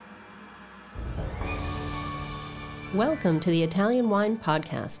Welcome to the Italian Wine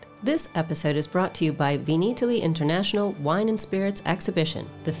Podcast. This episode is brought to you by Vinitaly International Wine and Spirits Exhibition.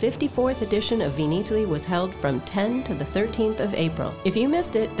 The 54th edition of Vinitaly was held from 10 to the 13th of April. If you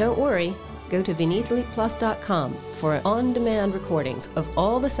missed it, don't worry. Go to vinitalyplus.com for on-demand recordings of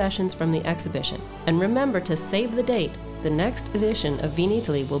all the sessions from the exhibition. And remember to save the date. The next edition of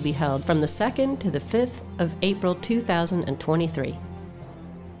Vinitaly will be held from the 2nd to the 5th of April 2023.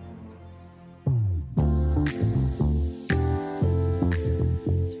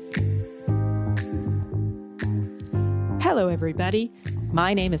 Hello, everybody.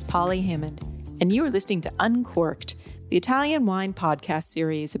 My name is Polly Hammond, and you are listening to Uncorked, the Italian wine podcast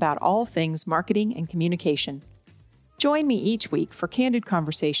series about all things marketing and communication. Join me each week for candid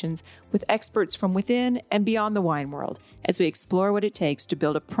conversations with experts from within and beyond the wine world as we explore what it takes to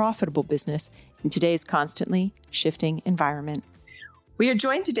build a profitable business in today's constantly shifting environment. We are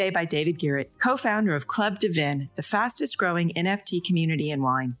joined today by David Garrett, co-founder of Club de Vin, the fastest growing NFT community in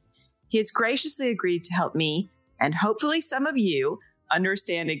wine. He has graciously agreed to help me, and hopefully some of you,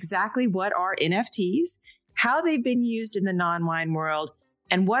 understand exactly what are NFTs, how they've been used in the non-wine world,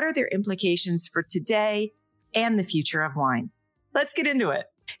 and what are their implications for today and the future of wine. Let's get into it.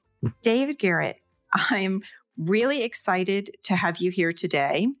 David Garrett, I'm really excited to have you here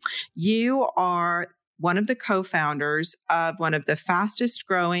today. You are one of the co-founders of one of the fastest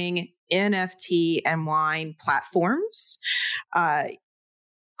growing NFT and wine platforms.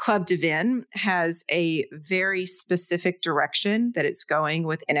 Club de Vin has a very specific direction that it's going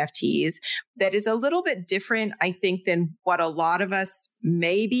with NFTs that is a little bit different, I think, than what a lot of us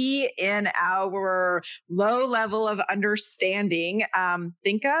maybe in our low level of understanding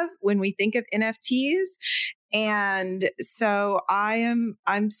think of when we think of NFTs. And so I'm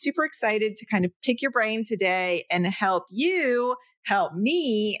super excited to kind of pick your brain today and help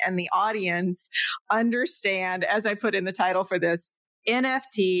me and the audience understand, as I put in the title for this,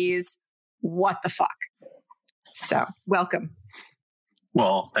 NFTs, what the fuck? So, welcome.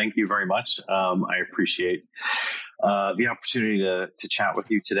 Well, thank you very much. I appreciate the opportunity to chat with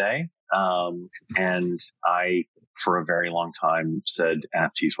you today. And I, for a very long time, said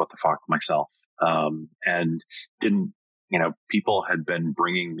NFTs, what the fuck, myself. And didn't, people had been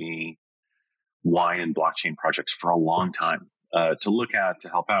bringing me wine and blockchain projects for a long time to look at, to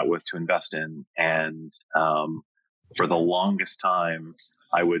help out with, to invest in. And for the longest time,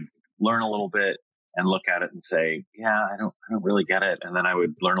 I would learn a little bit and look at it and say, yeah, I don't really get it. And then I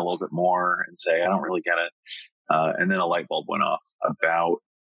would learn a little bit more and say, I don't really get it. And then a light bulb went off about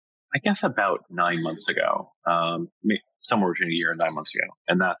 9 months ago, somewhere between a year and 9 months ago.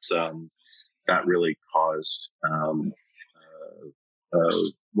 And that really caused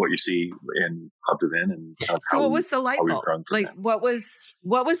what you see in Club de Vin and so what was the light bulb? Like what was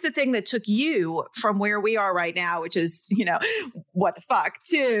the thing that took you from where we are right now, which is, what the fuck,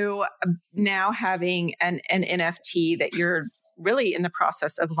 to now having an NFT that you're really in the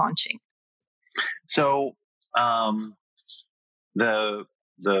process of launching? So the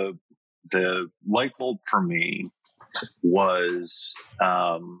light bulb for me was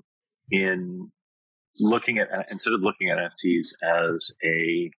in looking at, instead of looking at NFTs as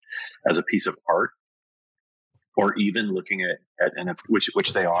a piece of art, or even looking at NFT,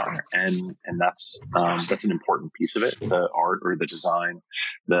 which they are, and that's an important piece of it, the art or the design,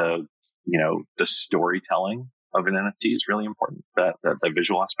 the storytelling of an NFT is really important, that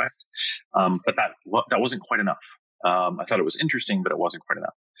visual aspect. But that wasn't quite enough. I thought it was interesting, but it wasn't quite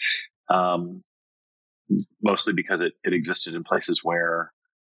enough. Mostly because it existed in places where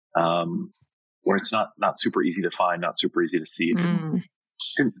it's not super easy to find, not super easy to see.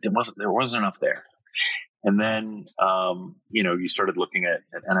 There wasn't enough there. And then, you started looking at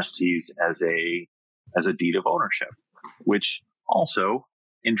NFTs as a deed of ownership, which also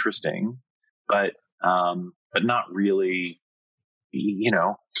interesting, but not really,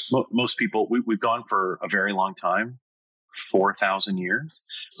 most people, we've gone for a very long time, 4,000 years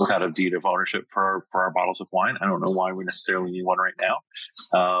without a deed of ownership for our bottles of wine. I don't know why we necessarily need one right now.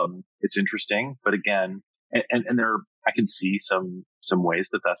 It's interesting, but again, and there, I can see some ways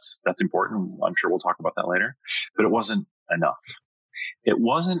that's important. I'm sure we'll talk about that later, but it wasn't enough. It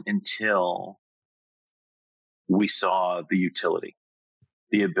wasn't until we saw the utility,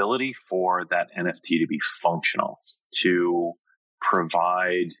 the ability for that NFT to be functional, to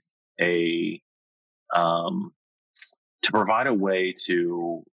provide a way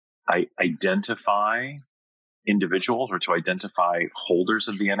to identify individuals or to identify holders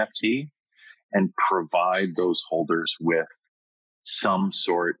of the NFT and provide those holders with some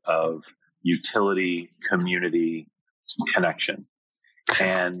sort of utility, community connection.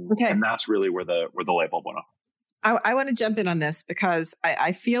 And that's really where the light bulb went off. I want to jump in on this because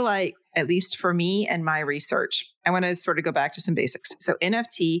I feel like, at least for me and my research, I want to sort of go back to some basics. So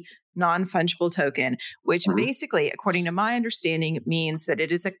NFT, non-fungible token, which basically, according to my understanding, means that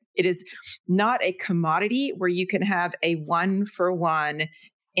it is not a commodity where you can have a one-for-one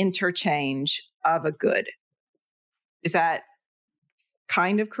interchange of a good. Is that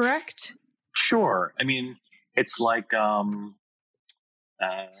kind of correct? Sure. I mean, it's like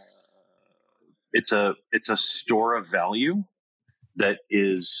it's a store of value that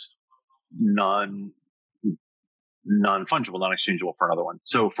is non-fungible, non-exchangeable for another one.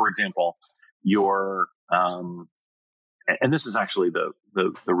 So, for example, your and this is actually the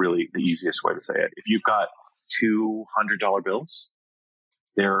really the easiest way to say it. If you've got $200 bills,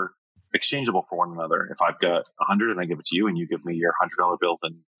 they're exchangeable for one another. If I've got 100 and I give it to you, and you give me your $100 bill,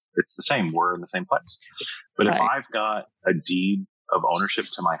 then it's the same. We're in the same place. But if I've got a deed of ownership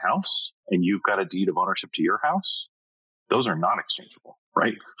to my house and you've got a deed of ownership to your house, those are not exchangeable,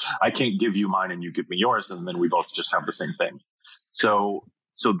 right? I can't give you mine and you give me yours, and then we both just have the same thing. So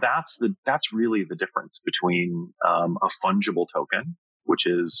that's really the difference between a fungible token, which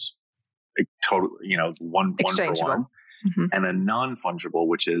is a total, one for one, and a non-fungible,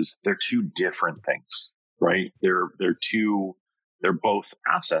 which is they're two different things, right? They're both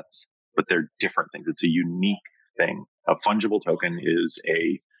assets, but they're different things. It's a unique thing. A fungible token is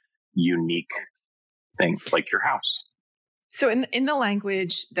a unique thing, like your house. So in the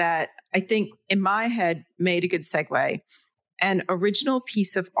language that I think in my head made a good segue, an original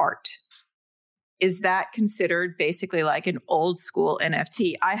piece of art, is that considered basically like an old school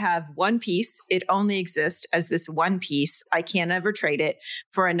NFT? I have one piece. It only exists as this one piece. I can't ever trade it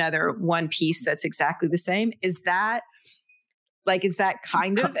for another one piece that's exactly the same. Is that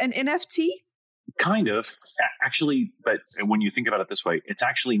kind of an NFT? Kind of, actually, but when you think about it this way, it's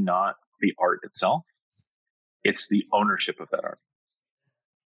actually not the art itself. It's the ownership of that art,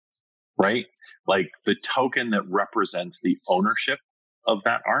 right? Like the token that represents the ownership of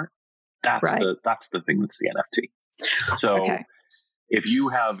that art. That's the thing that's the NFT. So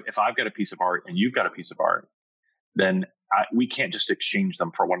if I've got a piece of art and you've got a piece of art, then we can't just exchange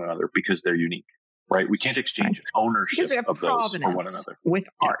them for one another because they're unique. Right, we can't exchange ownership of those for one another. With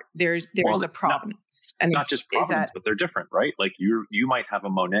art, there's a provenance, and not just provenance, but they're different, right? Like you might have a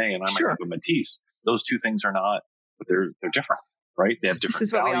Monet and I might have a Matisse. Those two things are not, but they're different, right? They have different. This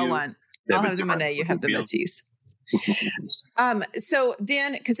is what we all want. I'll have the Monet, you have the Matisse. So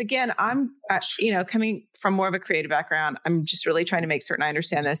then, because again, I'm coming from more of a creative background, I'm just really trying to make certain I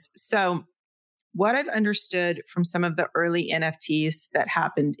understand this. So what I've understood from some of the early NFTs that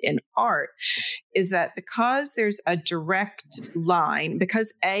happened in art is that because there's a direct line,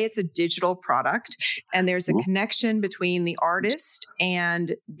 because it's a digital product and there's a connection between the artist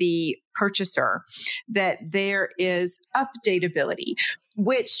and the purchaser, that there is updatability,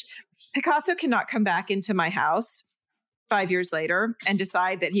 which Picasso cannot come back into my house 5 years later and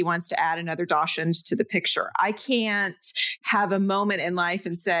decide that he wants to add another Dachshund to the picture. I can't have a moment in life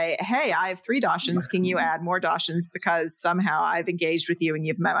and say, hey, I have 3 Dachshunds. Can you add more Dachshunds because somehow I've engaged with you and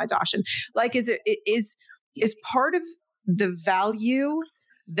you've met my Dachshund? Like, is part of the value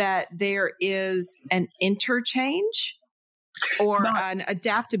that there is an interchange or an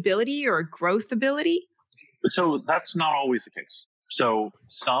adaptability or a growth ability? So that's not always the case. So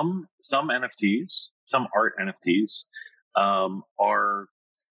some NFTs, some art NFTs,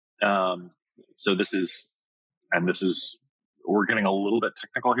 so this is we're getting a little bit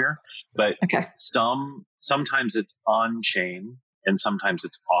technical here, but sometimes it's on chain and sometimes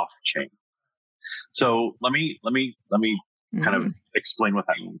it's off chain. So let me kind of explain what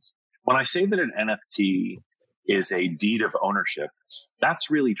that means. When I say that an NFT is a deed of ownership, that's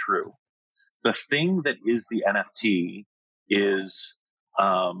really true. The thing that is the NFT is,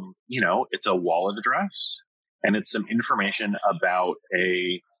 it's a wallet address. And it's some information about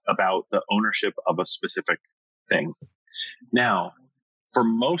the ownership of a specific thing. Now, for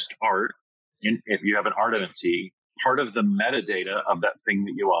most art, if you have an art NFT, part of the metadata of that thing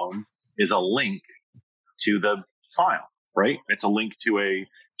that you own is a link to the file, right? It's a link to a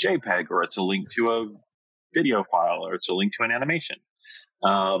JPEG, or it's a link to a video file, or it's a link to an animation.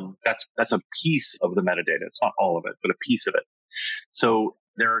 That's a piece of the metadata. It's not all of it, but a piece of it. So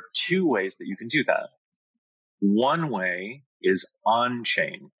there are 2 ways that you can do that. One way is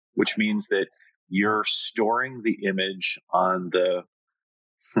on-chain, which means that you're storing the image on the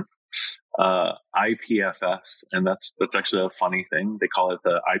IPFS, and that's actually a funny thing. They call it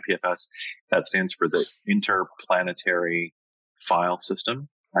the IPFS. That stands for the Interplanetary File System.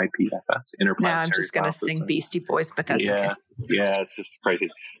 IPFS. Now I'm just going to sing Beastie Boys, but that's okay. Yeah, it's just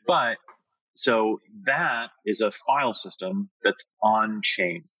crazy. But So that is a file system that's on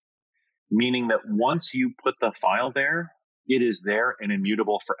chain, meaning that once you put the file there, it is there and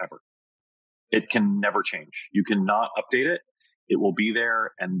immutable forever. It can never change. You cannot update it. It will be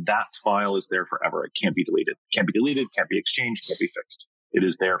there, and that file is there forever. It can't be deleted. Can't be deleted, can't be exchanged, can't be fixed. It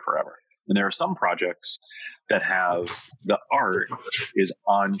is there forever. And there are some projects that have the art is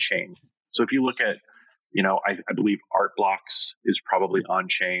on chain. So if you look at, I believe Art Blocks is probably on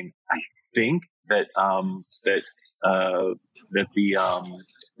chain. I think that the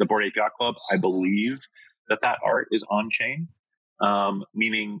Bored Ape Yacht Club, I believe that art is on chain,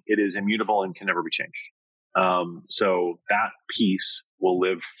 meaning it is immutable and can never be changed. So that piece will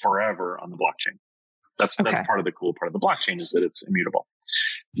live forever on the blockchain. That's part of the cool part of the blockchain, is that it's immutable.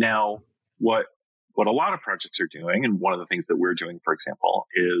 Now, what a lot of projects are doing, and one of the things that we're doing, for example,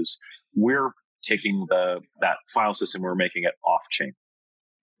 is we're taking that file system, we're making it off chain,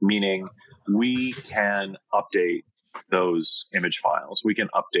 meaning we can update those image files. We can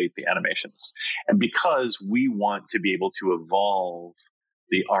update the animations. And because we want to be able to evolve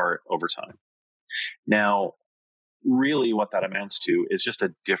the art over time. Now, really what that amounts to is just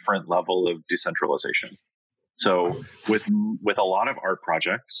a different level of decentralization. So with a lot of art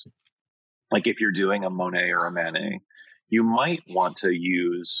projects, like if you're doing a Monet or a Manet, you might want to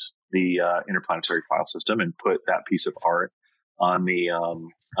use the interplanetary file system and put that piece of art on the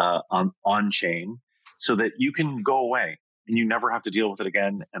on chain, so that you can go away and you never have to deal with it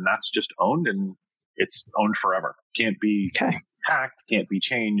again. And that's just owned, and it's owned forever. Can't be hacked, can't be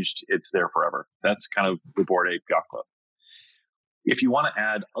changed. It's there forever. That's kind of the Bored Ape Yacht Club. If you want to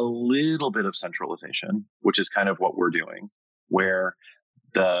add a little bit of centralization, which is kind of what we're doing, where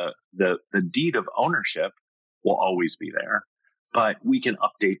the deed of ownership will always be there, but we can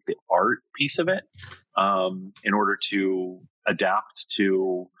update the art piece of it in order to adapt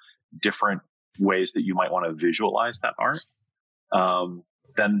to different ways that you might want to visualize that art.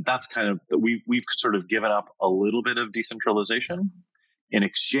 Then that's kind of, we've sort of given up a little bit of decentralization in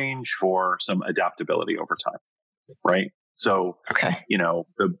exchange for some adaptability over time, right? So,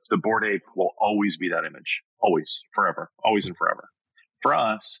 the Bored Ape will always be that image, always, forever, always and forever. For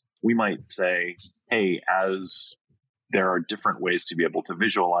us, we might say, hey, as there are different ways to be able to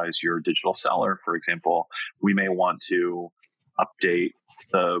visualize your digital seller, for example, we may want to update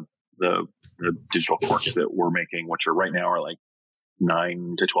the digital quirks that we're making, which are right now are like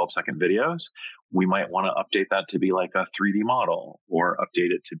 9 to 12 second videos. We might want to update that to be like a 3D model, or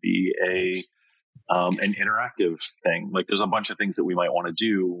update it to be an interactive thing. Like there's a bunch of things that we might want to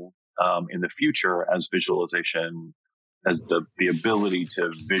do in the future as visualization, as the ability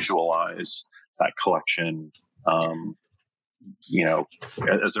to visualize that collection, as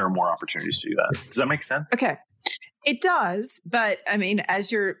there are more opportunities to do that. Does that make sense? Okay. It does, but I mean,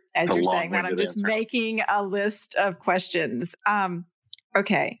 as you're saying that, I'm just making a list of questions.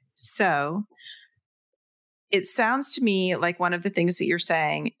 Okay, so it sounds to me like one of the things that you're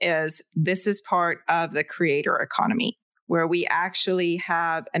saying is this is part of the creator economy, where we actually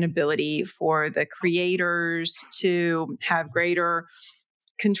have an ability for the creators to have greater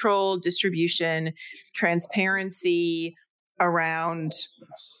control, distribution, transparency around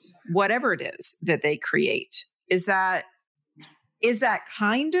whatever it is that they create. Is that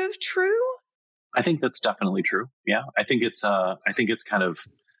kind of true? I think that's definitely true. Yeah. I think it's kind of,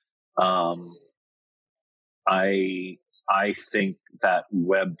 I think that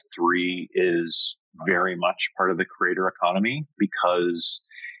Web3 is very much part of the creator economy, because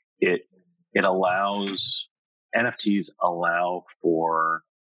it allows, NFTs allow for,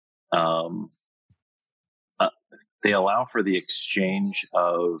 they allow for the exchange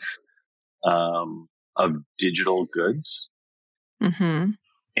of digital goods in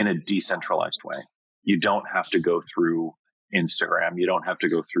a decentralized way. You don't have to go through Instagram. You don't have to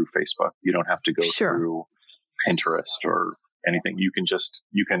go through Facebook. You don't have to go through Pinterest or anything. You can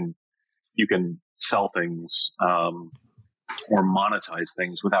sell things or monetize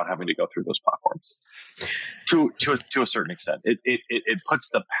things without having to go through those platforms. To a certain extent, it puts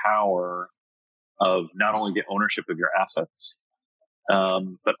the power of not only the ownership of your assets,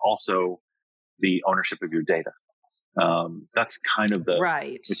 but also the ownership of your data. That's kind of the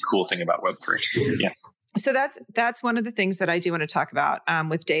cool thing about Web3. Yeah. So that's one of the things that I do want to talk about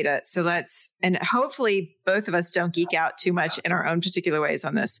with data. So and hopefully both of us don't geek out too much in our own particular ways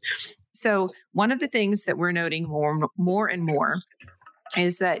on this. So one of the things that we're noting more and more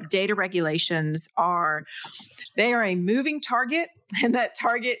is that data regulations are a moving target, and that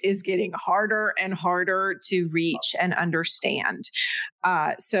target is getting harder and harder to reach and understand.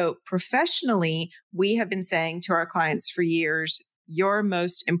 So professionally, we have been saying to our clients for years, your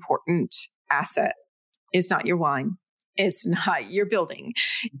most important asset. It's not your wine. It's not your building.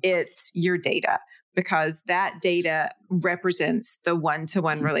 It's your data, because that data represents the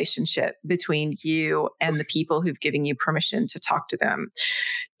one-to-one relationship between you and the people who've given you permission to talk to them.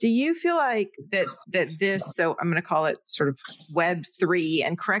 Do you feel like that this, so I'm going to call it sort of Web3,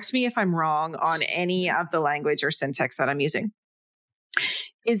 and correct me if I'm wrong on any of the language or syntax that I'm using.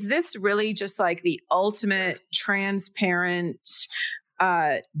 Is this really just like the ultimate transparent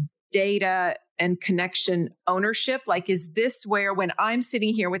data and connection ownership? Like, is this where, when I'm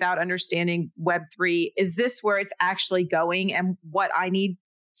sitting here without understanding Web3, is this where it's actually going and what I need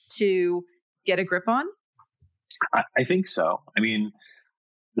to get a grip on? I think so. I mean,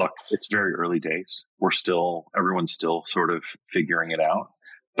 look, it's very early days. Everyone's still sort of figuring it out.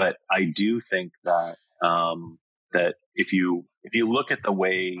 But I do think that that if you look at the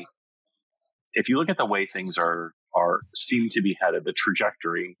way things are seem to be headed, the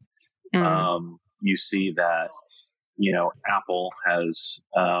trajectory, you see that, Apple has,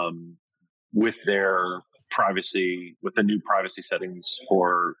 with the new privacy settings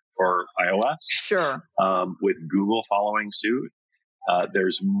for iOS, sure, with Google following suit,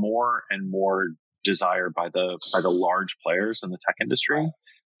 there's more and more desire by the large players in the tech industry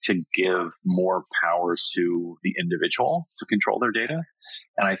to give more power to the individual to control their data.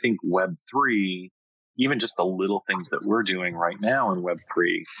 And I think Web3, even just the little things that we're doing right now in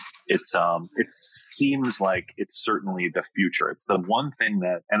Web3, it seems like it's certainly the future. It's the one thing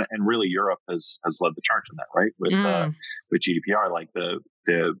that, and really Europe has led the charge in that, right? With GDPR, like the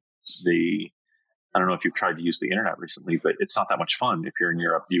I don't know if you've tried to use the internet recently, but it's not that much fun. If you're in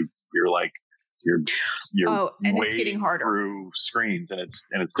Europe, you're and it's getting harder through screens, and it's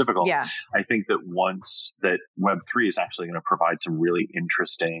difficult. Yeah. I think that once that Web3 is actually going to provide some really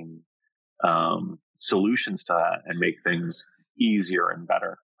interesting solutions to that and make things easier and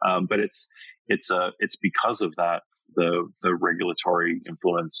better. But it's because of that, the regulatory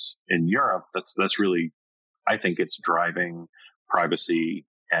influence in Europe that's really, I think it's driving privacy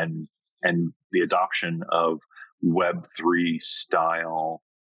and the adoption of Web3 style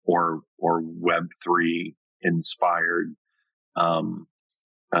or Web3 inspired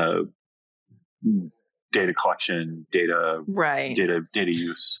data collection, data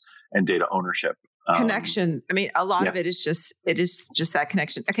use, and data ownership. Connection. I mean, a lot of it is just that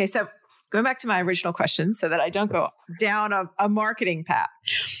connection. Okay. So going back to my original question so that I don't go down a marketing path.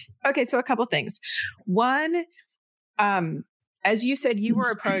 Okay. So a couple things. One, as you said, you were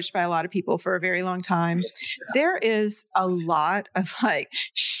approached by a lot of people for a very long time. There is a lot of like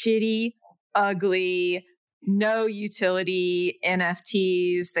shitty, ugly, no utility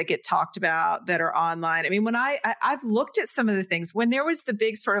NFTs that get talked about that are online. I mean, when I've looked at some of the things, when there was the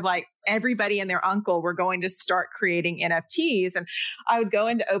big sort of like everybody and their uncle were going to start creating NFTs, and I would go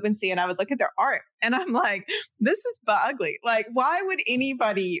into OpenSea and I would look at their art and I'm like, this is ugly. Like, why would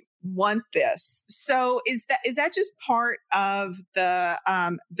anybody want this? So is that just part of the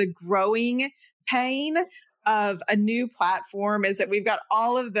growing pain of a new platform? Is that we've got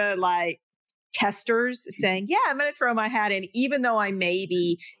all of the like testers saying, yeah, I'm going to throw my hat in, even though I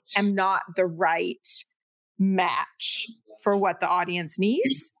maybe am not the right match for what the audience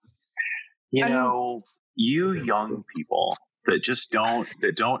needs? You young people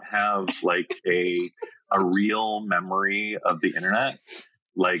that don't have like a real memory of the internet.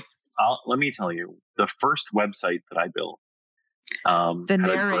 Like, let me tell you, the first website that I built. The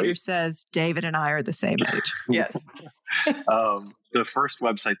narrator says David and I are the same age. Yes. The first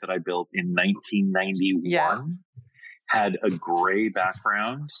website that I built in 1991 had a gray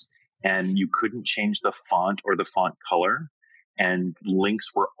background, and you couldn't change the font or the font color, and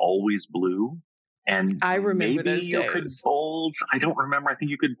links were always blue. And I remember those days. You could bold. I don't remember. I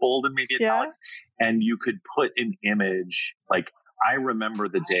think you could bold and maybe italics, and you could put an image. Like, I remember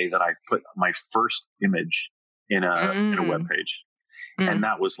the day that I put my first image in a web page, and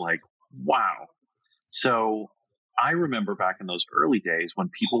that was like, wow. So I remember back in those early days when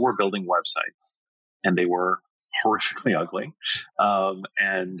people were building websites and they were horrifically ugly. And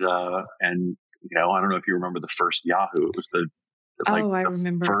I don't know if you remember the first Yahoo. It was I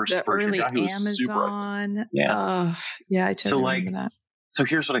remember first the early Yahoo. Amazon. I totally remember that. So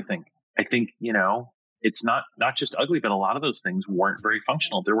here's what I think. I think, it's not just ugly, but a lot of those things weren't very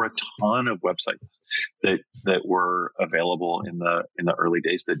functional. There were a ton of websites that were available in the early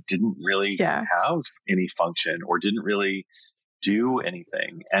days that didn't really have any function or didn't really do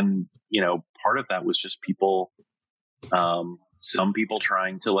anything. And, part of that was just people, some people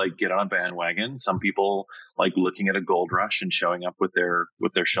trying to like get on a bandwagon, some people like looking at a gold rush and showing up with their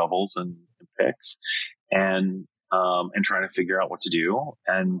shovels and picks and trying to figure out what to do.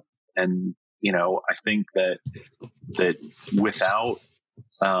 And I think that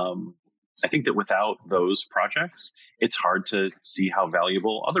without, those projects, it's hard to see how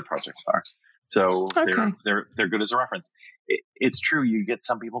valuable other projects are. So they're good as a reference. It's true. You get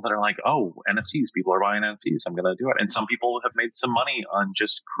some people that are like, oh, NFTs, people are buying NFTs, I'm going to do it. And some people have made some money on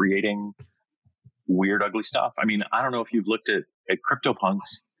just creating weird, ugly stuff. I mean, I don't know if you've looked at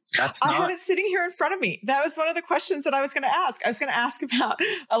CryptoPunks. I have it sitting here in front of me. That was one of the questions that I was going to ask. I was going to ask about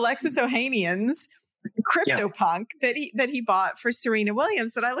Alexis Ohanian's CryptoPunk that he bought for Serena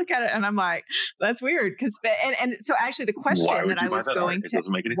Williams. That I look at it and I'm like, that's weird. Because and so actually the question that I was going to,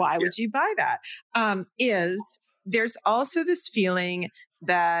 why would you buy that? Is there's also this feeling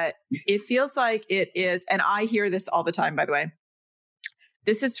that it feels like it is, and I hear this all the time, by the way.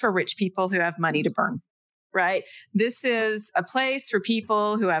 This is for rich people who have money to burn. Right? This is a place for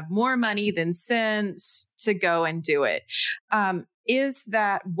people who have more money than sense to go and do it.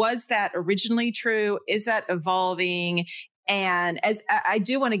 Was that originally true? Is that evolving? And as I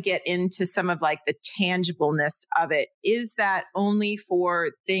do want to get into some of like the tangibleness of it, is that only for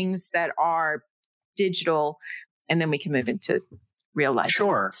things that are digital? And then we can move into real life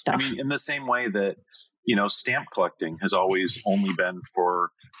stuff. I mean, in the same way that, stamp collecting has always only been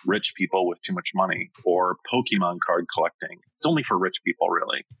for rich people with too much money, or Pokemon card collecting. It's only for rich people,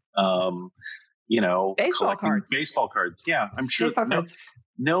 really. Baseball cards. Yeah, I'm sure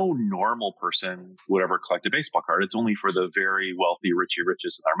no normal person would ever collect a baseball card. It's only for the very wealthy, richy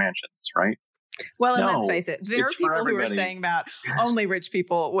riches in our mansions, right? Well, and let's face it, there are people who are saying about only rich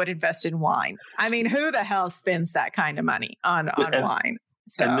people would invest in wine. I mean, who the hell spends that kind of money on wine?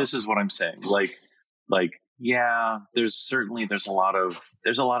 So. And this is what I'm saying. Yeah, there's a lot of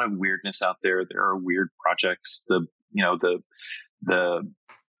weirdness out there. There are weird projects. The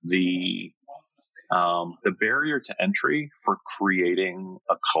barrier to entry for creating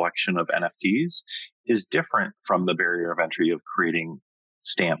a collection of NFTs is different from the barrier of entry of creating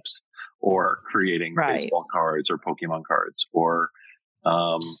stamps or creating baseball cards or Pokemon cards or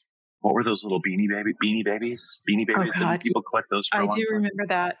what were those little beanie babies? Beanie Babies. Didn't people collect those for a long time? I do remember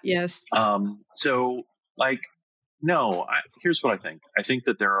that. Yes. Here's what I think. I think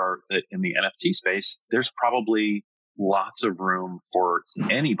that that in the NFT space, there's probably lots of room for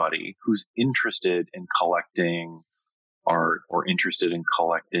anybody who's interested in collecting art or interested in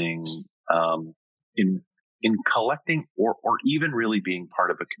collecting, in collecting or even really being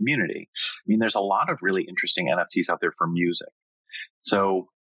part of a community. I mean, there's a lot of really interesting NFTs out there for music. So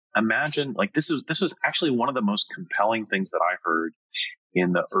imagine, this was actually one of the most compelling things that I heard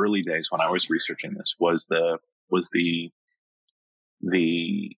in the early days when I was researching this was the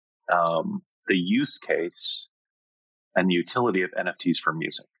use case and the utility of NFTs for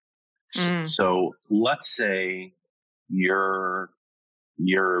music. So let's say you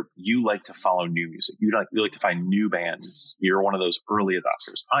like to follow new music. You like to find new bands. You're one of those early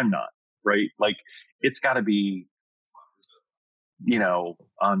adopters. I'm not, right? It's got to be,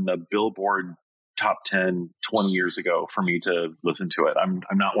 on the Billboard top 10 20 years ago for me to listen to it. I'm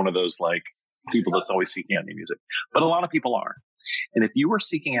not one of those people that's always seeking out new music, but a lot of people are. And if you were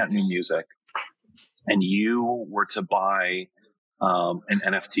seeking out new music and you were to buy an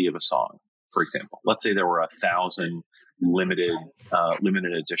NFT of a song, for example, let's say there were 1,000 limited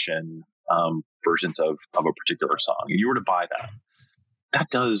edition versions of a particular song, and you were to buy that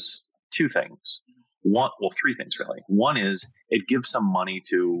does two things. Three things really. One is it gives some money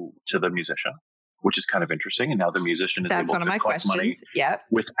to the musician, which is kind of interesting. And now the musician is able to collect money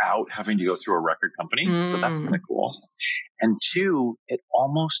without having to go through a record company. So that's kind of cool. And two, it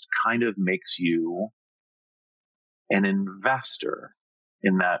almost kind of makes you an investor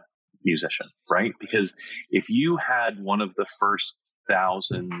in that musician, right? Because if you had one of the first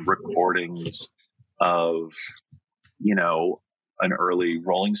 1,000 recordings of, an early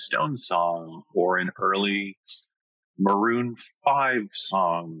Rolling Stones song or an early Maroon 5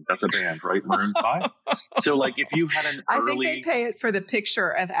 song. That's a band, right? Maroon 5. So if you had an I think they pay it for the picture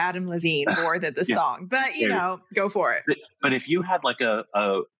of Adam Levine more than the song, but go for it. But if you had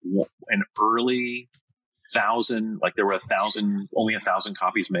an early 1,000, there were only 1,000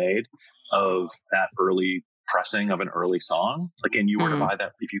 copies made of that early pressing of an early song, and you were to buy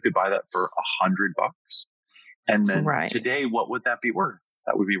that, if you could buy that for $100, and then today, what would that be worth?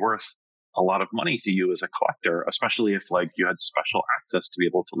 That would be worth a lot of money to you as a collector, especially if you had special access to be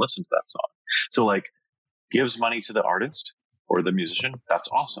able to listen to that song. So gives money to the artist or the musician. That's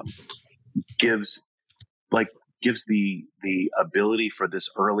awesome. Gives the ability for this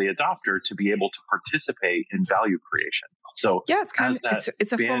early adopter to be able to participate in value creation. So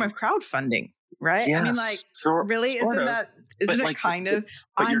it's a form of crowdfunding. right? Yes, I mean, like, sort really, of. isn't it like, kind of,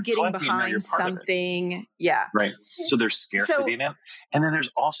 but I'm you're getting collecting now, you're behind part of it. something. Yeah. Right. So there's scarcity in it. And then there's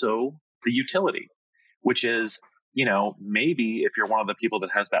also the utility, which is, maybe if you're one of the people that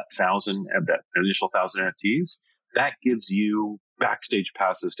has that initial 1,000 NFTs, that gives you backstage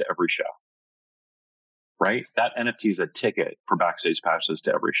passes to every show, right? That NFT is a ticket for backstage passes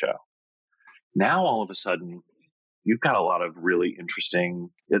to every show. Now, all of a sudden, you've got a lot of really interesting,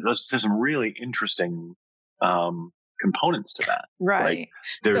 there's some really interesting, components to that. Right.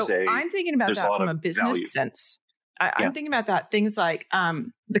 Like I'm thinking about that from a business sense. I'm thinking about that. Things like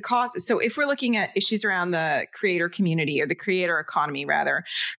the cost. So if we're looking at issues around the creator community or the creator economy, rather,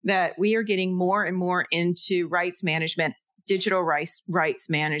 that we are getting more and more into rights management, digital rights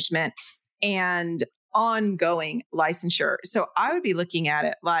management, and ongoing licensure. So I would be looking at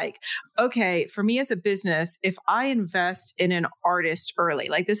it like, okay, for me as a business, if I invest in an artist early,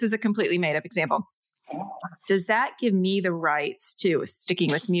 like this is a completely made up example, does that give me the rights to,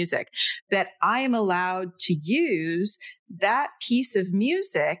 sticking with music, that I am allowed to use that piece of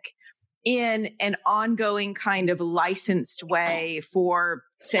music in an ongoing kind of licensed way for,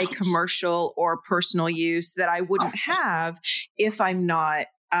 say, commercial or personal use that I wouldn't have if I'm not,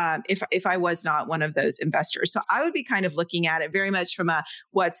 if I was not one of those investors? So I would be kind of looking at it very much from a,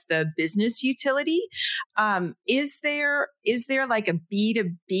 what's the business utility? Is there like a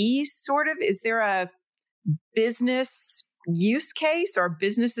B2B sort of, is there a business use case, or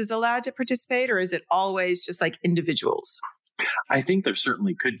businesses allowed to participate, or is it always just like individuals? I think there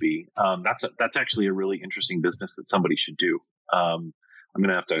certainly could be. That's actually a really interesting business that somebody should do. I'm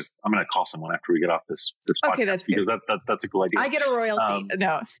gonna call someone after we get off this podcast. Okay, that's because good. that's a cool idea. I get a royalty.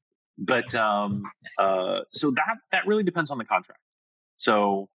 No, but so that really depends on the contract.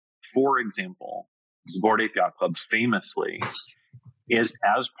 So, for example, the Bored Ape Yacht Club famously is,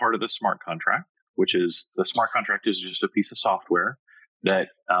 as part of the smart contract, which is, the smart contract is just a piece of software that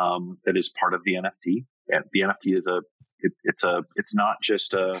is part of the NFT. And the NFT is it's not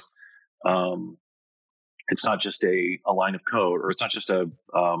just a line of code, or it's not just a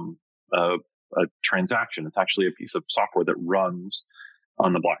transaction. It's actually a piece of software that runs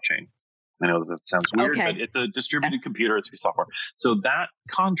on the blockchain. I know that sounds weird, but it's a distributed computer. It's a software. So that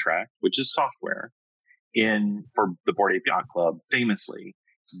contract, which is software, for the Bored Ape Yacht Club, famously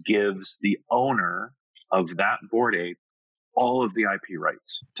gives the owner of that Bored Ape all of the IP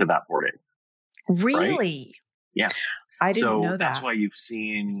rights to that Bored Ape. Really? Right? Yeah. I didn't know that. That's why you've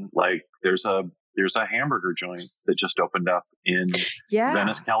seen, like, there's a hamburger joint that just opened up in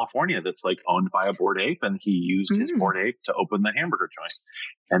Venice, California, that's like owned by a Bored Ape, and he used his Bored Ape to open the hamburger joint.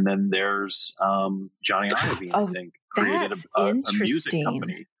 And then there's Johnny Iovine, I think, created a music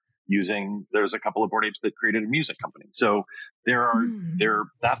company there's a couple of Bored Apes that created a music company. So I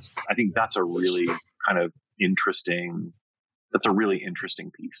think that's a really kind of interesting,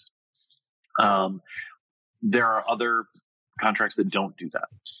 piece. There are other contracts that don't do that.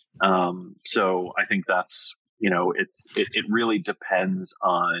 So I think that's, it really depends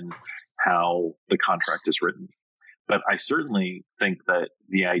on how the contract is written. But I certainly think that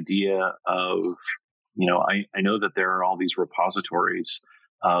the idea of, I know that there are all these repositories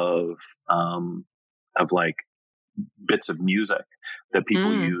of like bits of music that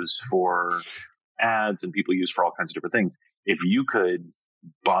people use for ads, and people use for all kinds of different things. If you could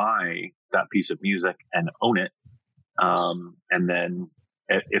buy that piece of music and own it, and then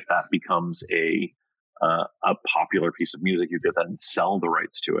if that becomes a popular piece of music, you could then sell the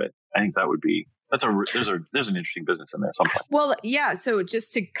rights to it. I think that would be, there's an interesting business in there someplace. Well, yeah. So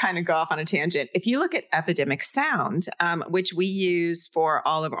just to kind of go off on a tangent, if you look at Epidemic Sound, which we use for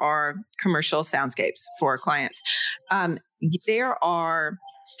all of our commercial soundscapes for clients, there are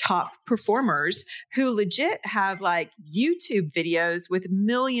top performers who legit have like YouTube videos with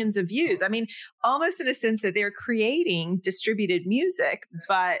millions of views. I mean, almost in a sense that they're creating distributed music,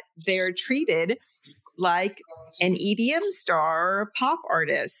 but they're treated like an EDM star or pop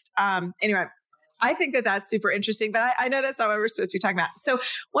artist. Anyway, I think that that's super interesting, but I know that's not what we're supposed to be talking about. So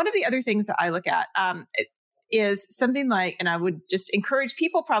one of the other things that I look at is something like, and I would just encourage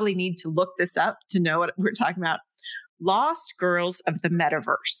people probably need to look this up to know what we're talking about, Lost Girls of the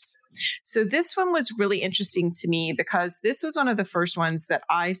Metaverse. So this one was really interesting to me because this was one of the first ones that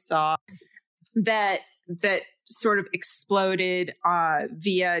I saw that sort of exploded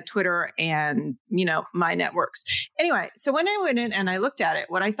via Twitter and, my networks. Anyway, so when I went in and I looked at it,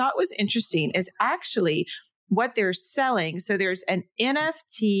 what I thought was interesting is actually what they're selling. So there's an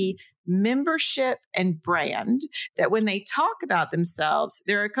NFT membership and brand that when they talk about themselves,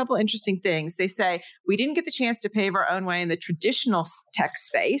 there are a couple interesting things. They say, we didn't get the chance to pave our own way in the traditional tech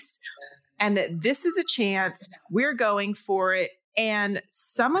space. and that this is a chance, we're going for it. And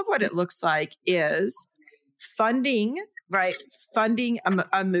some of what it looks like is funding, right? Funding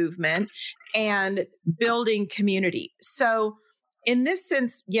a movement and building community. So in this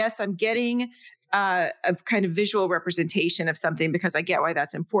sense, yes, I'm getting a kind of visual representation of something because I get why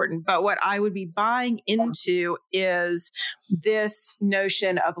that's important. But what I would be buying into is this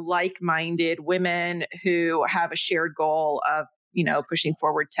notion of like-minded women who have a shared goal of, pushing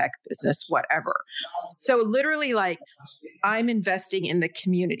forward tech, business, whatever. So literally, like, I'm investing in the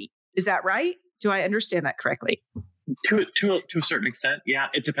community. Is that right? Do I understand that correctly? To a certain extent, yeah.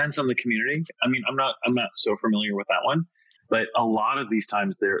 It depends on the community. I mean, I'm not so familiar with that one, but a lot of these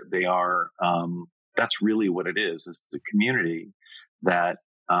times they are. That's really what it is. It's the community that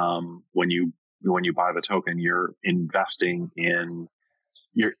when you buy the token, you're investing in.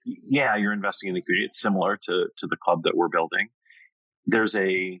 You're investing in the community. It's similar to the club that we're building. There's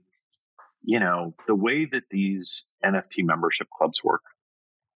the way that these NFT membership clubs work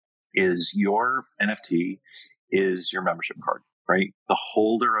is your NFT is your membership card, right? The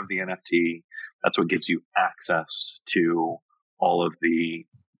holder of the NFT, that's what gives you access to all of the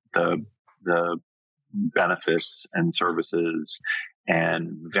benefits and services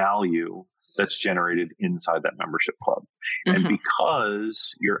and value that's generated inside that membership club. Mm-hmm. And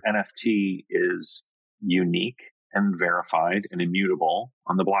because your NFT is unique and verified and immutable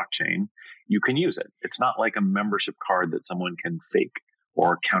on the blockchain, you can use it. It's not like a membership card that someone can fake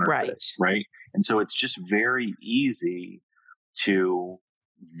or counterfeit it, right? And so it's just very easy to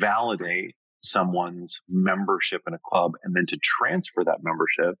validate someone's membership in a club and then to transfer that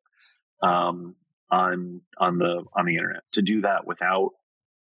membership on the internet. To do that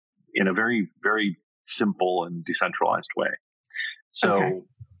in a very, very simple and decentralized way. So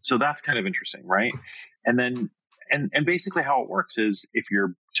that's kind of interesting, right? And then and basically how it works is if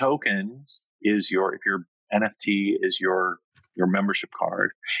your token is if your NFT is your membership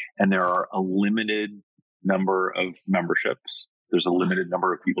card, and there are a limited number of memberships. There's a limited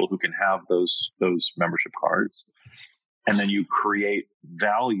number of people who can have those membership cards. And then you create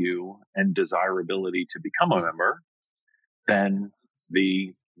value and desirability to become a member. Then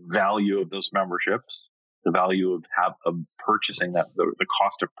the value of those memberships, the value of purchasing that, the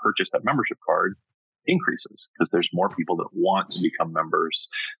cost of purchase that membership card increases because there's more people that want to become members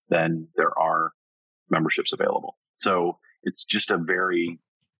than there are memberships available. So it's just a very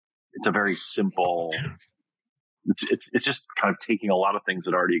simple, it's just kind of taking a lot of things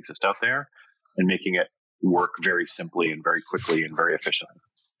that already exist out there and making it work very simply and very quickly and very efficiently.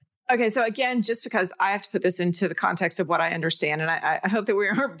 Okay. So again, just because I have to put this into the context of what I understand, and I hope that we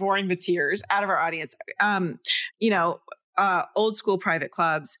aren't boring the tears out of our audience, old school private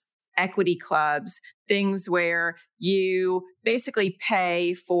clubs, equity clubs, things where you basically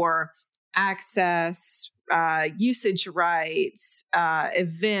pay for access, usage rights,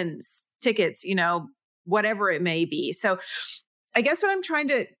 events, tickets, whatever it may be. So I guess what I'm trying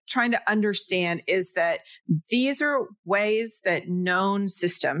to understand is that these are ways that known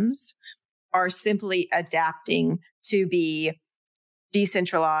systems are simply adapting to be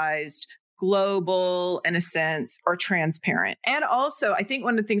decentralized, global in a sense, or transparent. And also, I think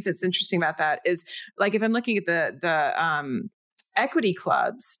one of the things that's interesting about that is, like, if I'm looking at the equity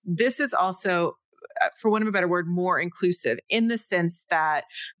clubs, this is also, for want of a better word, more inclusive in the sense that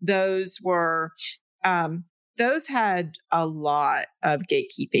those had a lot of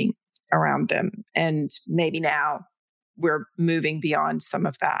gatekeeping around them. And maybe now we're moving beyond some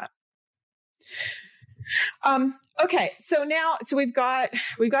of that. Okay. So we've got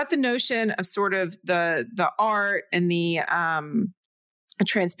the notion of sort of the art and the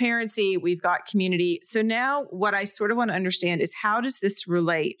transparency. We've got community. So now what I sort of want to understand is, how does this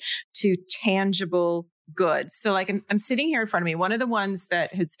relate to tangible goods? So like I'm sitting here in front of me. One of the ones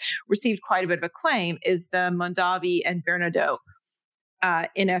that has received quite a bit of acclaim is the Mondavi and Bernardo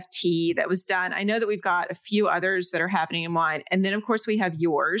NFT that was done. I know that we've got a few others that are happening in wine. And then of course we have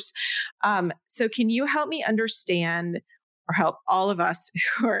yours. So can you help me understand, or help all of us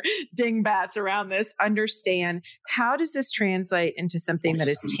who are dingbats around this understand, how does this translate into something that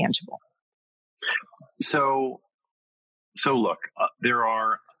is tangible? So look, there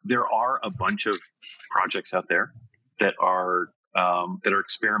are a bunch of projects out there that are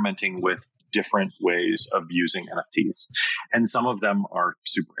experimenting with different ways of using NFTs, and some of them are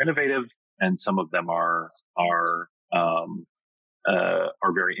super innovative, and some of them are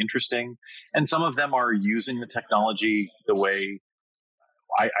very interesting, and some of them are using the technology the way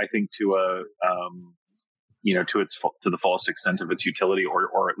I think to the fullest extent of its utility,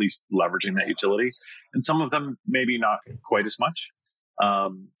 or at least leveraging that utility, and some of them maybe not quite as much.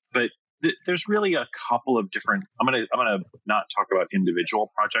 But there's really a couple of different. I'm gonna not talk about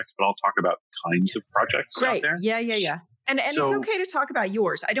individual projects, but I'll talk about kinds of projects out there. Yeah. And So- it's okay to talk about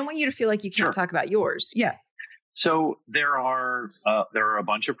yours. I don't want you to feel like you can't Sure. talk about yours. Yeah. So there are a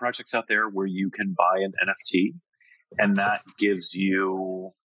bunch of projects out there where you can buy an NFT, and that gives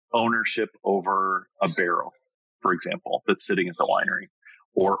you ownership over a barrel, for example, that's sitting at the winery,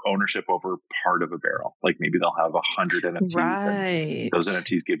 or ownership over part of a barrel. Like maybe they'll have 100 NFTs, Right. and those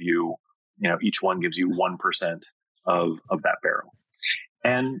NFTs give you, each one gives you 1% of that barrel.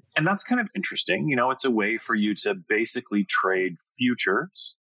 And that's kind of interesting. It's a way for you to basically trade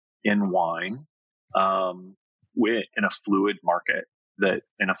futures in wine, in a fluid market,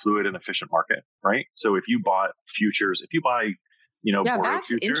 in a fluid and efficient market, right? So if you bought futures, if you buy, Bordeaux that's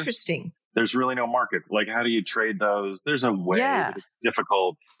futures, interesting. there's really no market. Like, how do you trade those? There's a way, but it's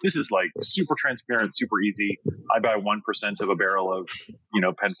difficult. This is like super transparent, super easy. I buy 1% of a barrel of,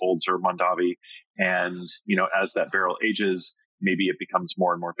 Penfolds or Mondavi. And, as that barrel ages, maybe it becomes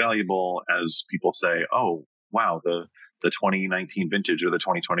more and more valuable as people say, oh, wow, the 2019 vintage or the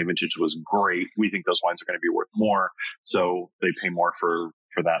 2020 vintage was great. We think those wines are going to be worth more. So they pay more for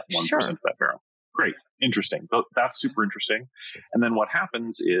that 1% of that barrel. Great. Interesting. That's super interesting. And then what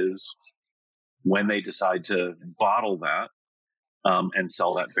happens is when they decide to bottle that and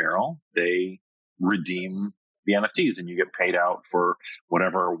sell that barrel, they redeem the NFTs and you get paid out for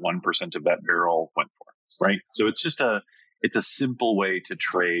whatever 1% of that barrel went for. Right. So it's just it's a simple way to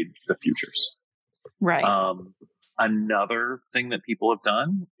trade the futures. Right. Another thing that people have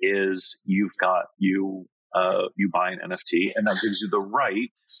done is you buy an NFT, and that gives you the right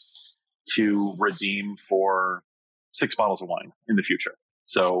to redeem for 6 bottles of wine in the future.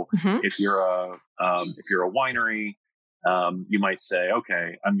 So if you're a winery, you might say,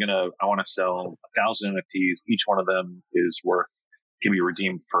 okay, I want to sell 1,000 NFTs. Each one of them can be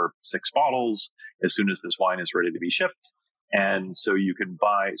redeemed for 6 bottles as soon as this wine is ready to be shipped. And so you can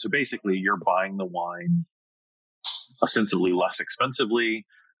so basically you're buying the wine ostensibly less expensively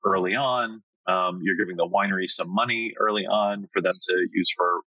early on. You're giving the winery some money early on for them to use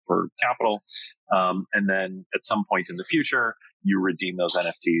for capital. And then at some point in the future, you redeem those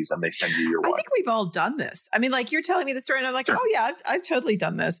NFTs and they send you your wine. I think we've all done this. I mean, like, you're telling me the story and I'm like, Sure. oh yeah, I've totally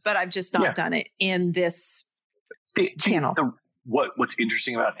done this, but I've just not done it in this channel. What's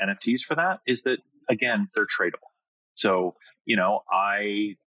interesting about NFTs for that is that, again, they're tradable. So,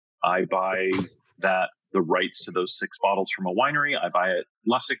 I buy the rights to those 6 bottles from a winery. I buy it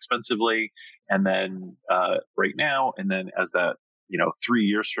less expensively. And then, right now, and then as that, 3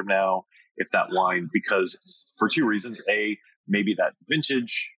 years from now, if that wine, because for 2 reasons, maybe that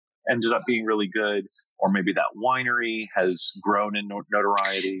vintage ended up being really good, or maybe that winery has grown in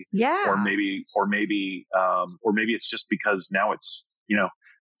notoriety. Yeah. Or maybe it's just because now it's,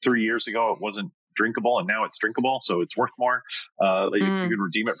 3 years ago, it wasn't drinkable and now it's drinkable. So it's worth more. You can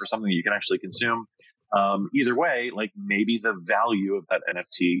redeem it for something you can actually consume. Either way, like, maybe the value of that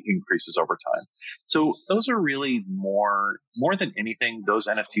NFT increases over time. So those are really more than anything, those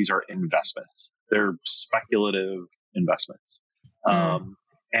NFTs are investments. They're speculative investments.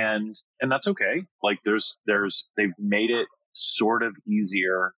 And that's okay. Like, they've made it sort of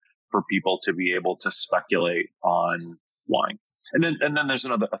easier for people to be able to speculate on wine. And then there's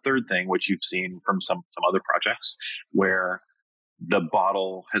a third thing, which you've seen from some other projects, where the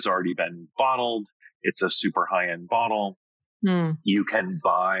bottle has already been bottled. It's a super high-end bottle. You can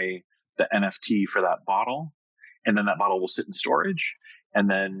buy the NFT for that bottle, and then that bottle will sit in storage. And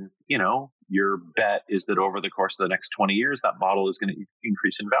then, your bet is that over the course of the next 20 years, that bottle is going to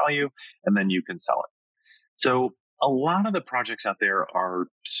increase in value, and then you can sell it. So a lot of the projects out there are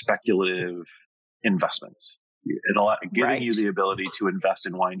speculative investments. Giving you the ability to invest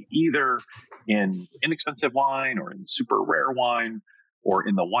in wine, either in inexpensive wine or in super rare wine or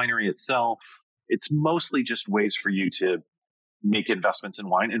in the winery itself. It's mostly just ways for you to make investments in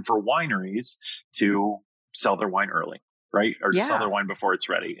wine, and for wineries to sell their wine early, right? Or to sell their wine before it's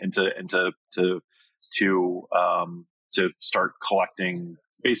ready, and to start collecting,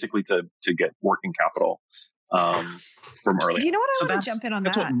 basically to get working capital from early. Do you know what I want to jump in on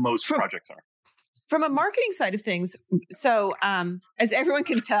that's that? That's what most projects are. From a marketing side of things, so as everyone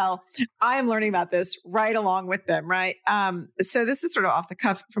can tell, I am learning about this right along with them, right? So this is sort of off the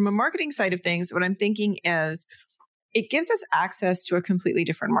cuff. From a marketing side of things, what I'm thinking is it gives us access to a completely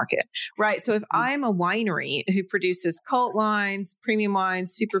different market, right? So if I'm a winery who produces cult wines, premium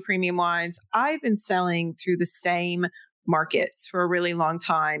wines, super premium wines, I've been selling through the same markets for a really long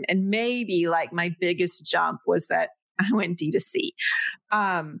time. And maybe like my biggest jump was that I went D2C.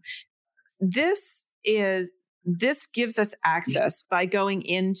 This is this gives us access by going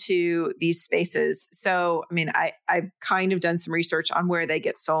into these spaces. So, I mean, I've kind of done some research on where they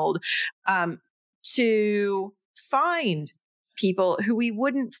get sold, to find people who we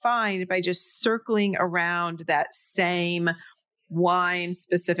wouldn't find by just circling around that same wine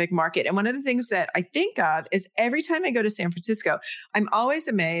specific market. And one of the things that I think of is every time I go to San Francisco, I'm always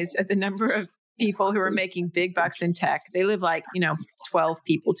amazed at the number of people who are making big bucks in tech. They live like, 12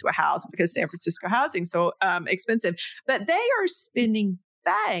 people to a house because San Francisco housing is so expensive, but they are spending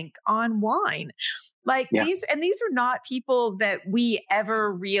bank on wine. These are not people that we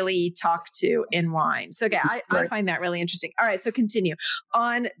ever really talk to in wine. So I find that really interesting. All right. So continue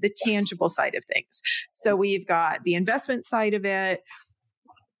on the tangible side of things. So we've got the investment side of it.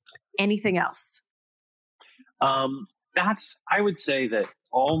 Anything else? I would say that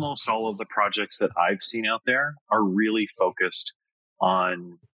almost all of the projects that I've seen out there are really focused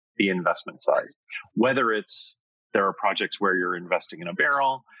on the investment side, whether there are projects where you're investing in a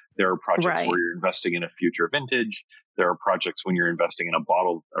barrel. There are projects where you're investing in a future vintage. There are projects when you're investing in a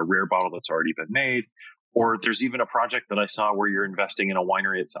rare bottle that's already been made. Or there's even a project that I saw where you're investing in a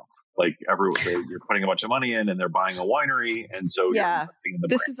winery itself. Like you're putting a bunch of money in and they're buying a winery. And so you're investing in the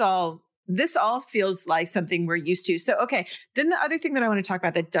brand. This all feels like something we're used to. So, okay. Then the other thing that I want to talk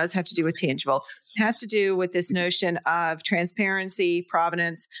about that does have to do with tangible has to do with this notion of transparency,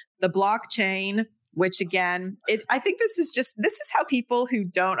 provenance, the blockchain, which again, I think this is how people who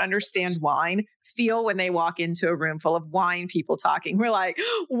don't understand wine feel when they walk into a room full of wine people talking. We're like,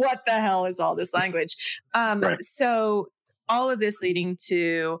 what the hell is all this language? So all of this leading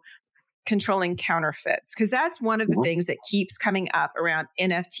to controlling counterfeits, because that's one of the things that keeps coming up around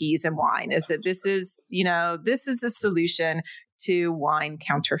NFTs and wine is that this is a solution to wine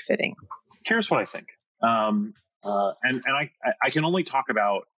counterfeiting. Here's what I think. And I can only talk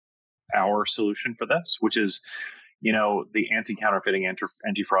about our solution for this, which is, the anti-counterfeiting,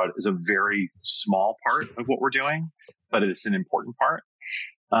 anti-fraud is a very small part of what we're doing, but it's an important part.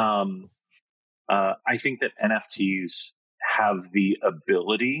 I think that NFTs have the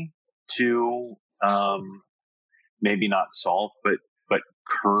ability to maybe not solve, but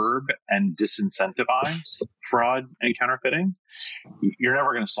curb and disincentivize fraud and counterfeiting. You're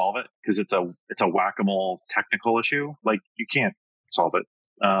never going to solve it because it's a whack-a-mole technical issue. Like you can't solve it,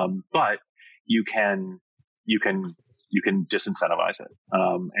 but you can disincentivize it,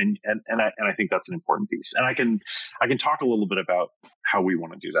 and I think that's an important piece. And I can talk a little bit about how we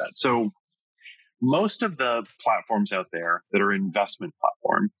want to do that. So most of the platforms out there that are investment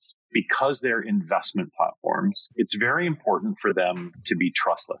platforms, because they're investment platforms, it's very important for them to be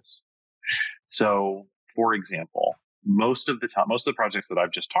trustless. So, for example, most of the projects that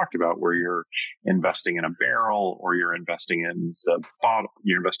I've just talked about, where you're investing in a barrel, or you're investing in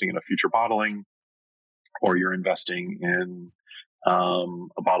you're investing in a future bottling, or you're investing in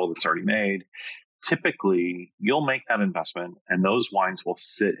a bottle that's already made, typically you'll make that investment, and those wines will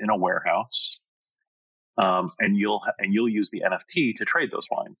sit in a warehouse, and you'll use the NFT to trade those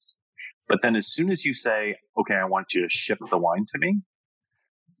wines. But then as soon as you say, okay, I want you to ship the wine to me,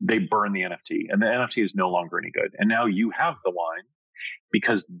 they burn the NFT, and the NFT is no longer any good. And now you have the wine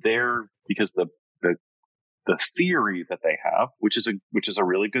because the theory that they have, which is a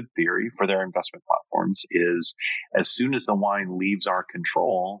really good theory for their investment platforms, is as soon as the wine leaves our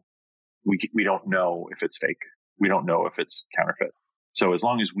control, we don't know if it's fake. We don't know if it's counterfeit. So as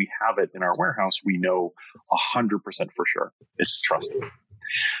long as we have it in our warehouse, we know 100% for sure it's trusted.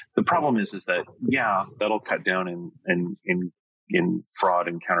 The problem is that, that'll cut down in fraud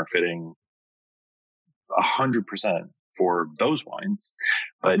and counterfeiting 100% for those wines.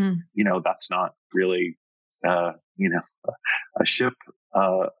 But, that's not really, a ship.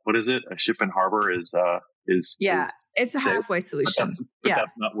 What is it? A ship in harbor is it's a halfway solution. But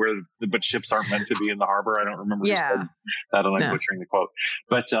that's not where. But ships aren't meant to be in the harbor. I don't remember who said that, and I'm butchering the quote.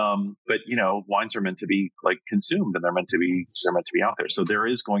 But wines are meant to be like consumed, and they're meant to be out there. So there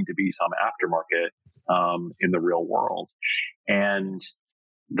is going to be some aftermarket in the real world, and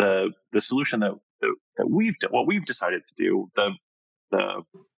the solution that we've decided to do,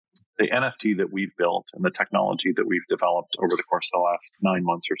 the NFT that we've built and the technology that we've developed over the course of the last 9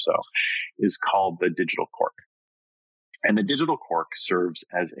 months or so is called the digital cork. And the digital cork serves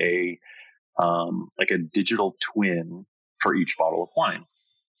as a digital twin for each bottle of wine.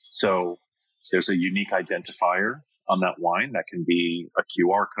 So there's a unique identifier on that wine that can be a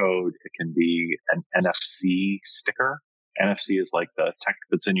QR code. It can be an NFC sticker. NFC is like the tech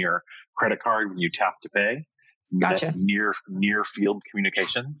that's in your credit card when you tap to pay. Gotcha. Near field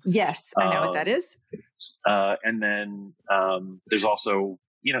communications. Yes, I know what that is. And then there's also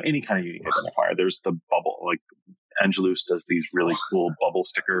any kind of unique identifier. There's the bubble, like Angelus does these really cool bubble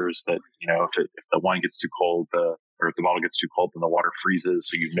stickers that, if the wine gets too cold, or if the bottle gets too cold, then the water freezes.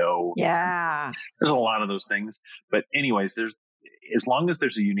 So, Yeah. There's a lot of those things. But anyways, as long as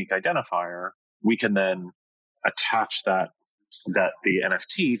there's a unique identifier, we can then attach the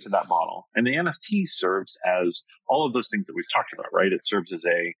NFT to that bottle. And the NFT serves as all of those things that we've talked about, right? It serves as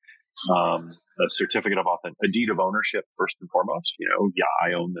a certificate of a deed of ownership first and foremost.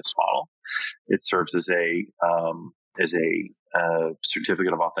 I own this bottle. It serves as a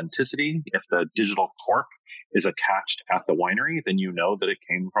certificate of authenticity. If the digital cork is attached at the winery, then you know that it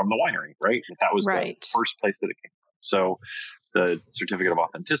came from the winery, right? That was the first place that it came from. So the certificate of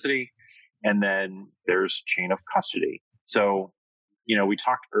authenticity, and then there's chain of custody. So, we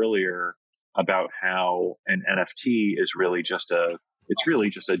talked earlier about how an NFT is really just a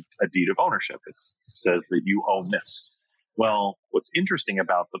deed of ownership. It says that you own this. Well, what's interesting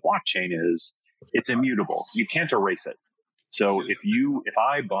about the blockchain is it's immutable. You can't erase it. So if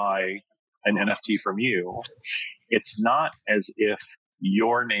I buy an NFT from you, it's not as if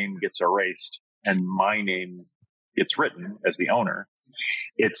your name gets erased and my name gets written as the owner.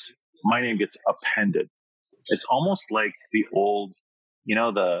 It's my name gets appended. It's almost like the old,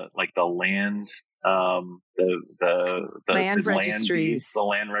 the land, the land registries, the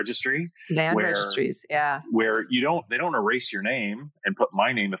land registry, registries. Yeah. Where they don't erase your name and put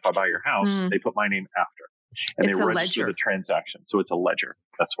my name. If I buy your house, they put my name after, and they register the transaction. So it's a ledger.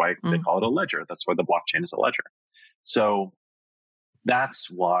 That's why they call it a ledger. That's why the blockchain is a ledger. So that's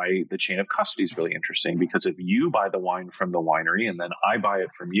why the chain of custody is really interesting, because if you buy the wine from the winery and then I buy it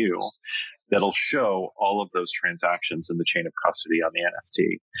from you, that'll show all of those transactions in the chain of custody on the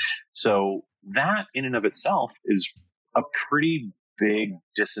NFT. So that in and of itself is a pretty big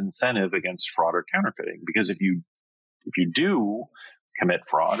disincentive against fraud or counterfeiting, because if you do commit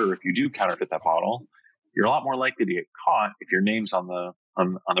fraud, or if you do counterfeit that bottle, you're a lot more likely to get caught if your name's on the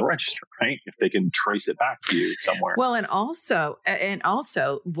register, right? If they can trace it back to you somewhere. Well, and also,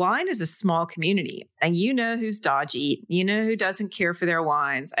 wine is a small community, and who's dodgy, who doesn't care for their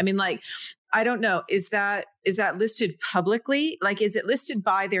wines. I mean, I don't know. Is that listed publicly? Is it listed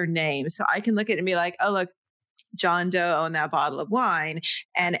by their name? So I can look at it and be like, oh, look, John Doe owned that bottle of wine,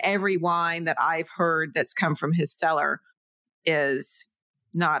 and every wine that I've heard that's come from his cellar is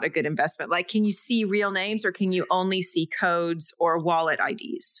not a good investment. Can you see real names, or can you only see codes or wallet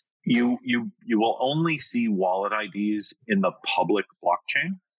IDs? You will only see wallet IDs in the public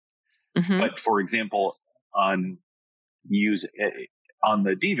blockchain. Mm-hmm. But for example, on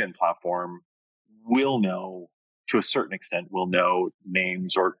the Devin platform, to a certain extent, we'll know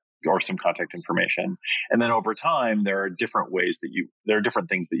names or some contact information. And then over time, there are different things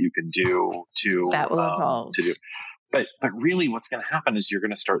that you can do to that will evolve. To do. But really what's going to happen is you're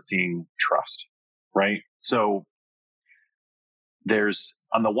going to start seeing trust, right? So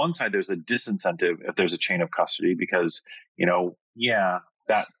on the one side, there's a disincentive if there's a chain of custody, because,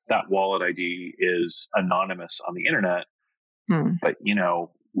 that wallet ID is anonymous on the internet, but,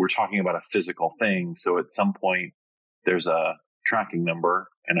 we're talking about a physical thing. So at some point there's a tracking number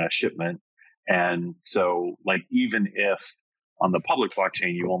and a shipment. And so even if on the public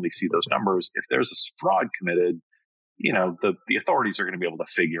blockchain, you only see those numbers, if there's a fraud committed, the authorities are going to be able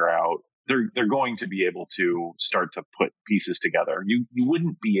to figure out, they're going to be able to start to put pieces together. You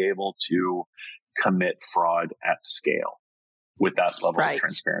wouldn't be able to commit fraud at scale with that level of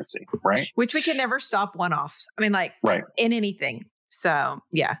transparency, right? Which we can never stop one-offs. I mean, in anything. So,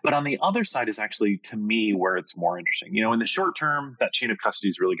 yeah. But on the other side is actually, to me, where it's more interesting. In the short term, that chain of custody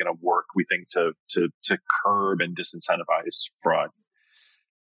is really going to work, we think, to curb and disincentivize fraud.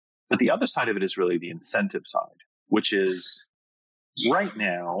 But the other side of it is really the incentive side, which is right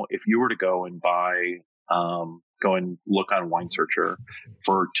now, if you were to go and go and look on Wine Searcher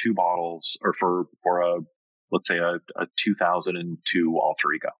for 2 bottles, or for let's say a 2002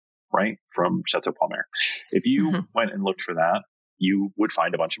 Alter Ego, right, from Chateau Palmer. If you went and looked for that, you would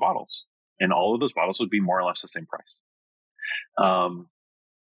find a bunch of bottles, and all of those bottles would be more or less the same price.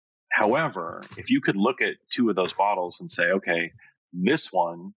 However, if you could look at 2 of those bottles and say, okay, this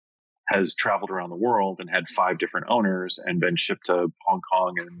one has traveled around the world and had 5 different owners and been shipped to Hong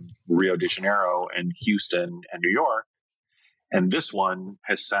Kong and Rio de Janeiro and Houston and New York, and this one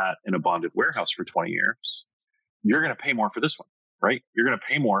has sat in a bonded warehouse for 20 years, you're going to pay more for this one, right? You're going to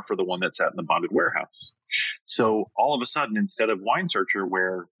pay more for the one that sat in the bonded warehouse. So all of a sudden, instead of Wine Searcher,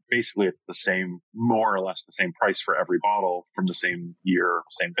 where basically it's the same, more or less the same price for every bottle from the same year,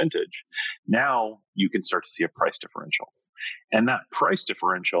 same vintage, now you can start to see a price differential. And that price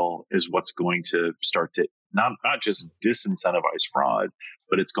differential is what's going to start to not just disincentivize fraud,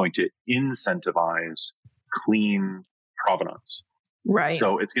 but it's going to incentivize clean provenance. Right.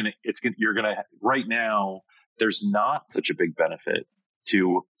 So right now, there's not such a big benefit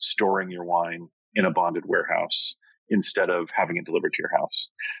to storing your wine in a bonded warehouse instead of having it delivered to your house.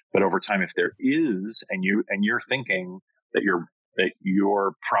 But over time, if there is, and you're thinking that you're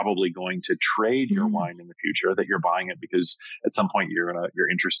probably going to trade your wine in the future, that you're buying it because at some point you're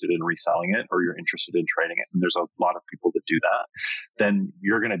interested in reselling it or you're interested in trading it, and there's a lot of people that do that, then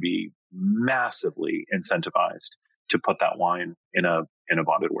you're going to be massively incentivized to put that wine in a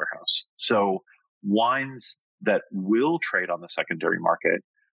bonded warehouse. So wines that will trade on the secondary market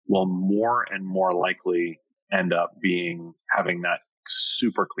will more and more likely end up having that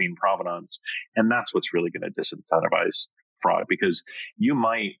super clean provenance. And that's what's really going to disincentivize fraud, because you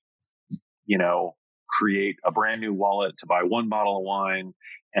might, create a brand new wallet to buy one bottle of wine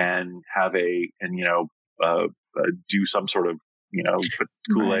and do some sort of, put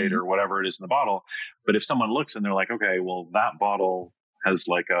Kool-Aid or whatever it is in the bottle. But if someone looks and they're like, okay, well, that bottle has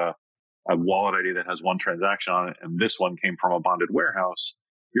like a wallet ID that has one transaction on it, and this one came from a bonded warehouse,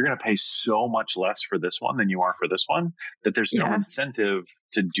 you're going to pay so much less for this one than you are for this one, that there's no incentive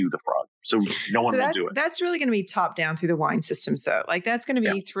to do the fraud. So no one will do it. That's really going to be top down through the wine system. So like that's going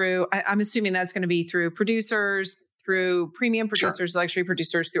to be through, I'm assuming that's going to be through producers, through premium producers, luxury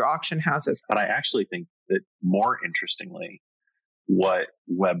producers, through auction houses. But I actually think that more interestingly, what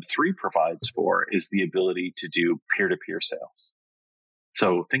Web3 provides for is the ability to do peer-to-peer sales.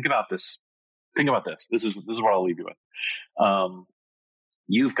 So think about this. This is what I'll leave you with.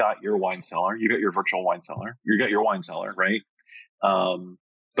 You've got your wine cellar, you got your virtual wine cellar, you got your wine cellar, right?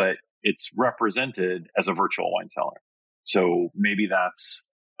 But it's represented as a virtual wine cellar. So maybe that's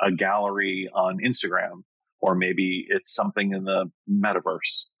a gallery on Instagram, or maybe it's something in the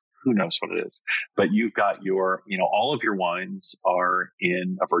metaverse. Who knows what it is? But you've got all of your wines are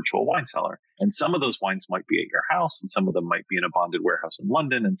in a virtual wine cellar. And some of those wines might be at your house, and some of them might be in a bonded warehouse in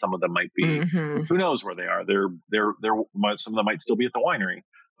London, and some of them might be, who knows where they are. Some of them might still be at the winery,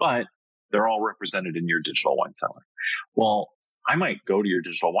 but they're all represented in your digital wine cellar. Well, I might go to your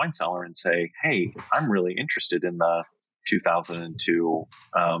digital wine cellar and say, hey, I'm really interested in the 2002,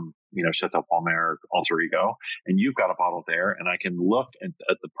 Chateau Palmer Alter Ego, and you've got a bottle there, and I can look at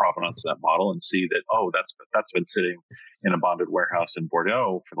the provenance of that bottle and see that, that's been sitting in a bonded warehouse in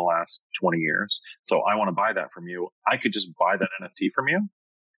Bordeaux for the last 20 years. So I want to buy that from you. I could just buy that NFT from you,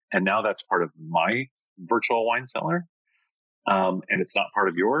 and now that's part of my virtual wine cellar, and it's not part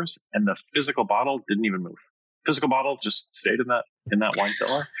of yours. And the physical bottle didn't even move. Physical bottle just stayed in that wine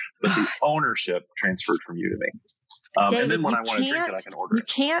cellar, but the ownership transferred from you to me. David, and then when I want to drink it, I can order it. You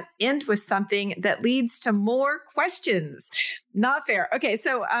can't end with something that leads to more questions. Not fair. Okay,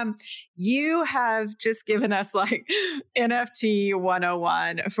 so you have just given us like NFT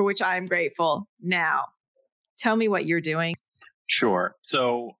 101, for which I'm grateful. Now, tell me what you're doing. Sure.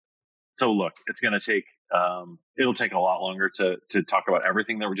 So look, it's going to take it'll take a lot longer to talk about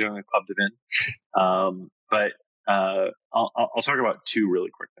everything that we're doing with Club Divin. But I'll talk about two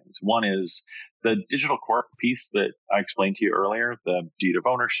really quick things. One is the digital corp piece that I explained to you earlier, the deed of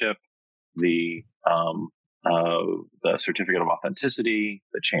ownership, the certificate of authenticity,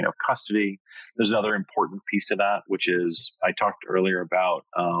 the chain of custody. There's another important piece to that, which is I talked earlier about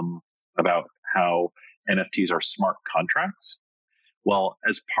how NFTs are smart contracts. Well,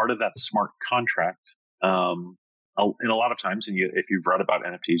 as part of that smart contract, and a lot of times, if you've read about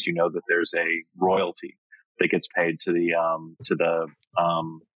NFTs, you know that there's a royalty that gets paid to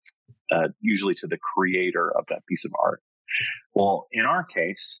usually to the creator of that piece of art. Well, in our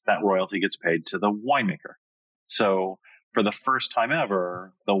case, that royalty gets paid to the winemaker. So for the first time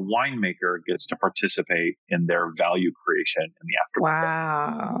ever, the winemaker gets to participate in their value creation in the aftermarket.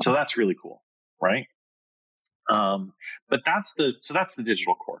 Wow. So that's really cool, right? But that's the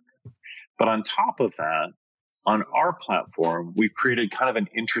digital cork. But on top of that, on our platform, we've created kind of an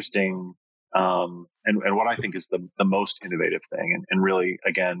interesting and what I think is the most innovative thing, and really,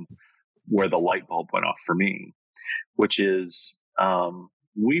 again, where the light bulb went off for me, which is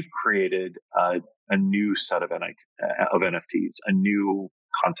we've created a new set of NFTs, a new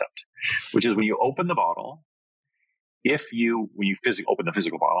concept, which is when you open the bottle, when you open the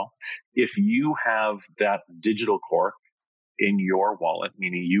physical bottle, if you have that digital cork in your wallet,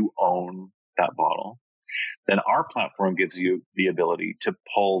 meaning you own that bottle, then our platform gives you the ability to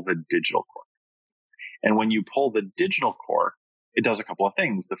pull the digital cork. And when you pull the digital cork, it does a couple of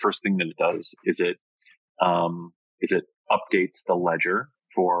things. The first thing that it does is it updates the ledger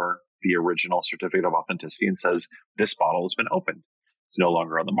for the original certificate of authenticity and says, this bottle has been opened. It's no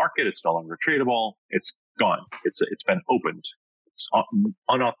longer on the market. It's no longer tradable. It's gone. It's been opened. It's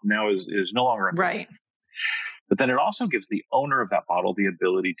now is no longer under Right. But then it also gives the owner of that bottle the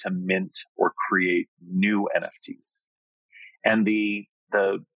ability to mint or create new NFTs. And the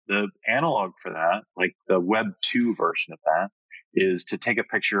analog for that, like the Web 2 version of that, is to take a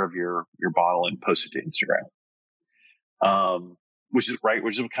picture of your bottle and post it to Instagram. Which is kind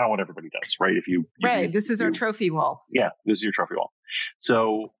of what everybody does, right? This is our trophy wall. Yeah, this is your trophy wall.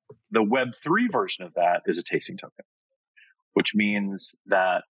 So the Web 3 version of that is a tasting token, which means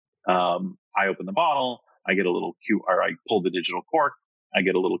that I open the bottle, I get a little I pull the digital cork, I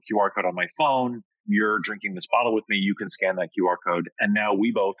get a little QR code on my phone. You're drinking this bottle with me. You can scan that QR code, and now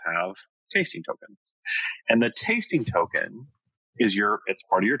we both have tasting tokens. And the tasting token is it's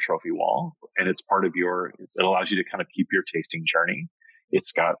part of your trophy wall, and it's part of it allows you to kind of keep your tasting journey.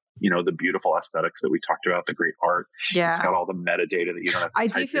 It's got, the beautiful aesthetics that we talked about, the great art. Yeah. It's got all the metadata that you don't have to I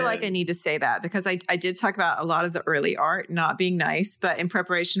type do feel in. like I need to say that because I did talk about a lot of the early art not being nice, but in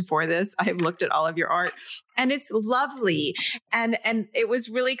preparation for this, I have looked at all of your art and it's lovely. And it was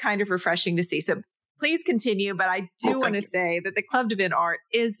really kind of refreshing to see. So please continue, but I do want to say that the Club de Vin art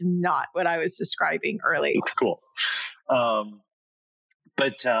is not what I was describing earlier. It's cool.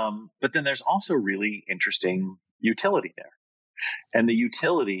 But then there's also really interesting utility there. And the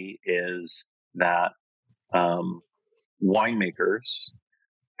utility is that winemakers,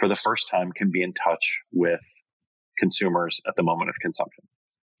 for the first time, can be in touch with consumers at the moment of consumption.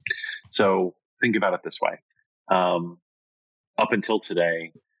 So think about it this way. Up until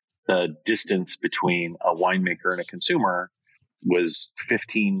today, the distance between a winemaker and a consumer was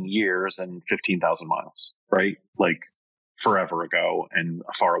 15 years and 15,000 miles, right? Like forever ago and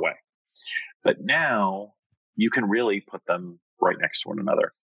far away. But now you can really put them right next to one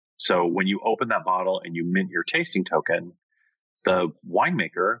another. So when you open that bottle and you mint your tasting token, the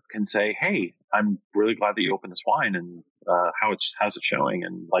winemaker can say, "Hey, I'm really glad that you opened this wine, and how's it showing?"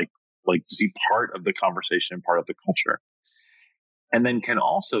 And like be part of the conversation, part of the culture. And then can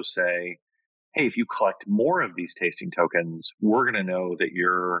also say, "Hey, if you collect more of these tasting tokens, we're going to know that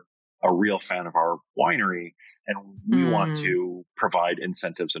you're a real fan of our winery, and we want to provide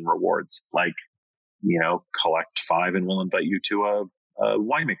incentives and rewards, like, collect 5 and we'll invite you to a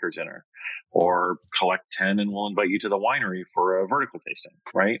winemaker dinner, or collect 10 and we'll invite you to the winery for a vertical tasting,"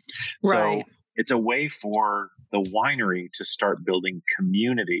 right? Right. So it's a way for the winery to start building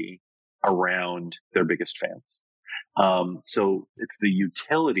community around their biggest fans. So it's the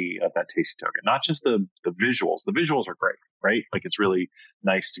utility of that tasting token, not just the visuals. The visuals are great, right? Like it's really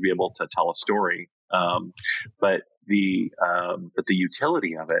nice to be able to tell a story. But the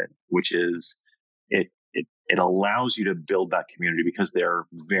utility of it, which is it allows you to build that community because they're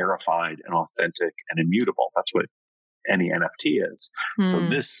verified and authentic and immutable. That's what any NFT is. So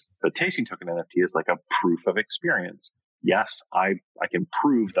the tasting token NFT is like a proof of experience. Yes, I can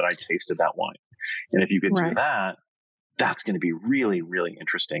prove that I tasted that wine. And if you can do that, that's going to be really, really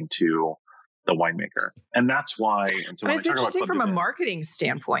interesting to the winemaker. And that's why. And so it's interesting from a marketing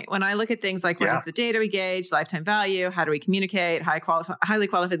standpoint. When I look at things like what is the data we gauge, lifetime value, how do we communicate, highly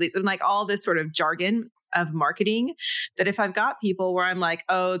qualified leads, and like all this sort of jargon of marketing, that if I've got people where I'm like,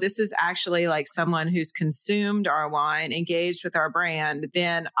 oh, this is actually like someone who's consumed our wine, engaged with our brand,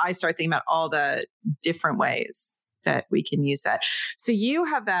 then I start thinking about all the different ways that we can use that. So you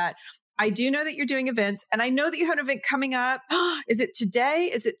have that. I do know that you're doing events, and I know that you have an event coming up. Is it today?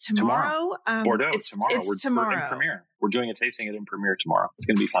 Is it tomorrow? Bordeaux, tomorrow. We're in Premiere. We're doing a tasting at In Premiere tomorrow. It's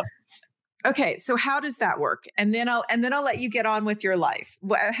going to be fun. Okay, so how does that work? And then I'll let you get on with your life.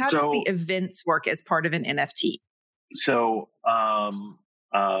 How does the events work as part of an NFT? So,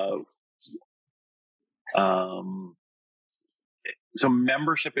 so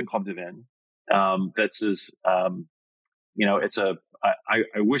membership in Club de Vin. It's I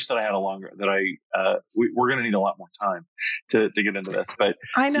wish that I had we're going to need a lot more time to get into this, but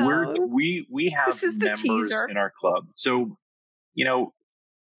I know we have members in our club. So,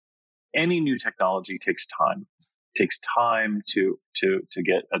 any new technology takes time. It takes time to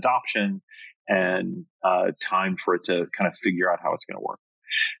get adoption and time for it to kind of figure out how it's going to work.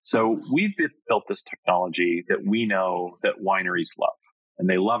 So we've built this technology that we know that wineries love. And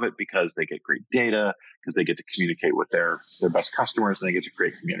they love it because they get great data, because they get to communicate with their best customers, and they get to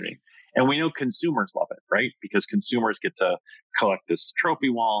create community. And we know consumers love it, right? Because consumers get to collect this trophy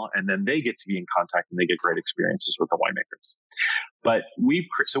wall, and then they get to be in contact, and they get great experiences with the winemakers. But we've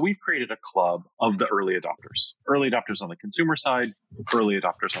created a club of the early adopters on the consumer side, early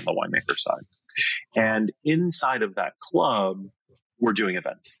adopters on the winemaker side. And inside of that club, we're doing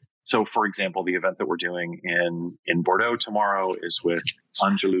events. So, for example, the event that we're doing in Bordeaux tomorrow is with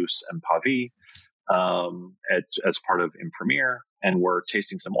Angelus and Pavie. as part of In Premier, and we're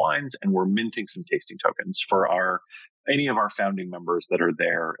tasting some wines and we're minting some tasting tokens for any of our founding members that are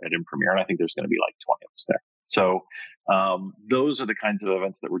there at In Premier. And I think there's going to be like 20 of us there. So those are the kinds of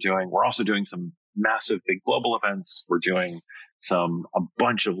events that we're doing. We're also doing some massive, big global events. We're doing a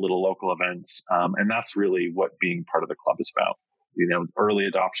bunch of little local events. And that's really what being part of the club is about. Early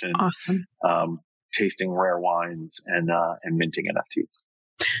adoption, awesome, tasting rare wines, and minting NFTs.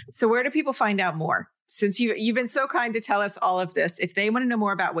 So where do people find out more? Since you've been so kind to tell us all of this, if they want to know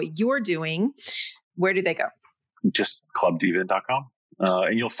more about what you're doing, where do they go? Just clubdvin.com.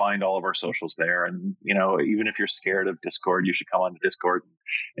 And you'll find all of our socials there. And, even if you're scared of Discord, you should come on to Discord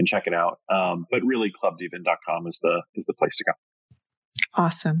and check it out. But really, clubdvin.com is the place to go.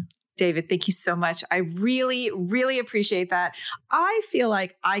 Awesome. David, thank you so much. I really, really appreciate that. I feel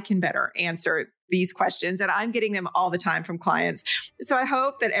like I can better answer these questions, and I'm getting them all the time from clients. So I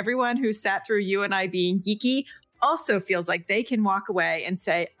hope that everyone who sat through you and I being geeky also feels like they can walk away and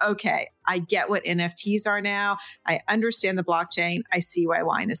say, okay, I get what NFTs are now. I understand the blockchain. I see why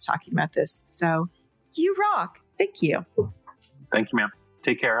Wine is talking about this. So you rock. Thank you. Thank you, ma'am.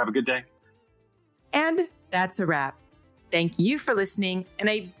 Take care. Have a good day. And that's a wrap. Thank you for listening, and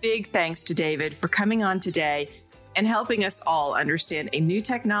a big thanks to David for coming on today and helping us all understand a new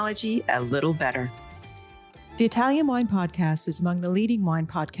technology a little better. The Italian Wine Podcast is among the leading wine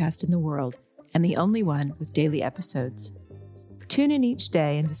podcasts in the world and the only one with daily episodes. Tune in each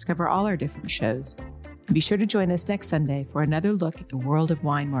day and discover all our different shows. And be sure to join us next Sunday for another look at the world of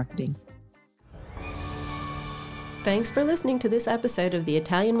wine marketing. Thanks for listening to this episode of the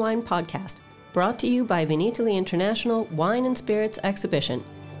Italian Wine Podcast, brought to you by Vinitaly International Wine and Spirits Exhibition,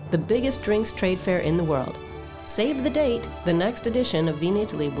 the biggest drinks trade fair in the world. Save the date. The next edition of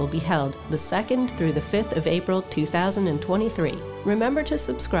Vinitaly will be held the 2nd through the 5th of April 2023. Remember to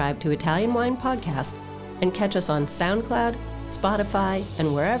subscribe to Italian Wine Podcast and catch us on SoundCloud, Spotify,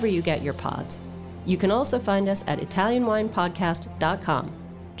 and wherever you get your pods. You can also find us at ItalianWinePodcast.com.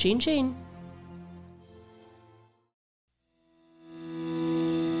 Chin chin!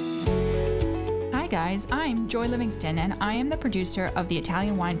 Guys, I'm Joy Livingston, and I am the producer of the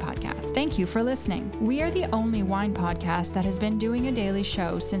Italian Wine Podcast. Thank you for listening. We are the only wine podcast that has been doing a daily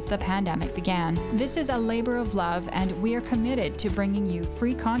show since the pandemic began. This is a labor of love, and we are committed to bringing you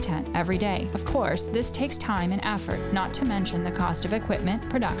free content every day. Of course, this takes time and effort, not to mention the cost of equipment,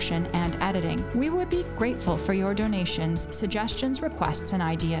 production, and editing. We would be grateful for your donations, suggestions, requests, and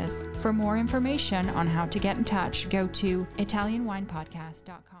ideas. For more information on how to get in touch, go to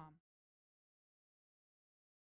ItalianWinePodcast.com.